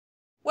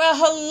Well,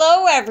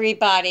 hello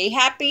everybody.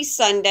 Happy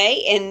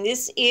Sunday, and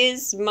this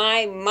is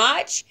my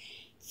March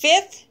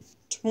 5th,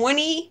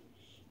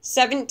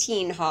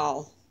 2017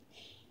 haul.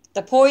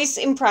 The Poise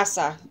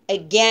Impressa.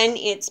 Again,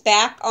 it's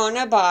back on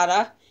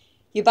Ibotta.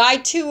 You buy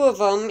two of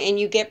them and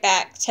you get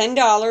back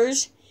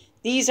 $10.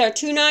 These are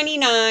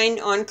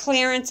 $2.99 on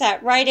clearance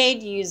at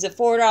Rite. You use a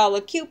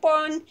 $4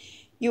 coupon.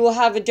 You will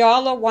have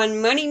 $1.01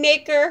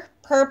 moneymaker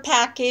per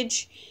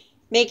package,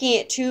 making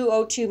it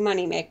 $2.02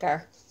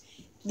 moneymaker.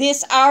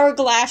 This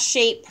hourglass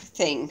shape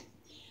thing.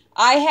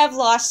 I have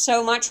lost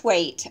so much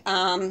weight.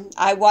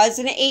 I was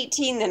in an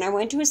 18, then I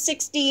went to a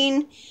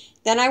 16,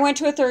 then I went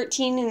to a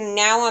 13, and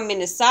now I'm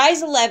in a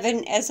size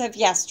 11 as of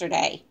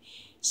yesterday.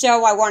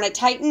 So I want to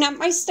tighten up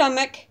my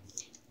stomach.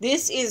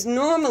 This is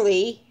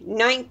normally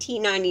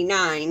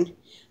 $19.99.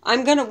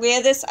 I'm going to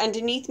wear this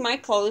underneath my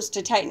clothes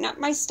to tighten up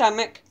my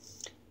stomach,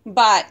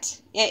 but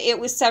it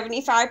was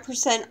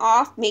 75%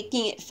 off,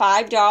 making it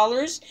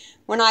 $5.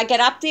 When I got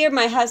up there,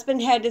 my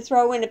husband had to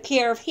throw in a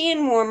pair of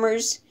hand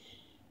warmers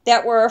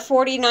that were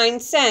 49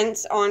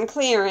 cents on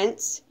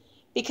clearance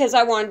because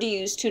I wanted to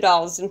use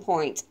 $2 in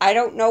points. I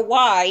don't know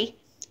why,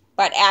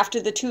 but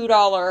after the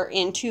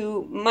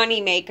 $2.02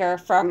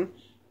 moneymaker from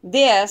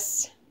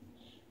this,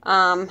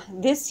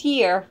 this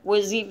here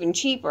was even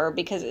cheaper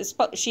because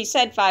she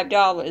said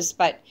 $5,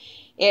 but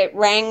it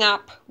rang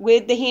up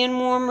with the hand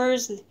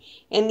warmers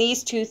and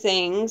these two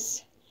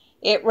things.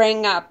 It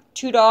rang up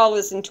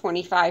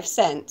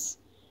 $2.25.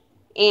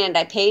 And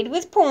I paid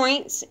with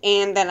points,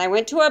 and then I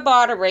went to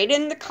Ibotta right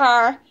in the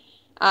car.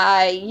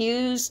 I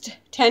used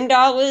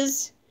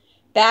 $10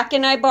 back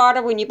in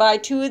Ibotta when you buy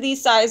two of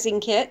these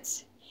sizing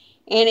kits,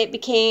 and it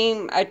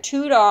became an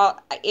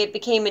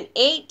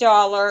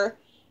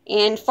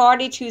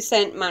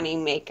 $8.42 money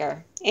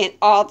maker. And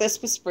all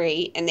this was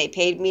free, and they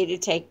paid me to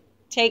take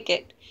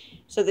it.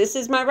 So this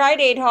is my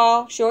Rite Aid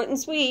haul, short and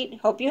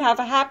sweet. Hope you have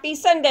a happy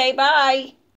Sunday. Bye.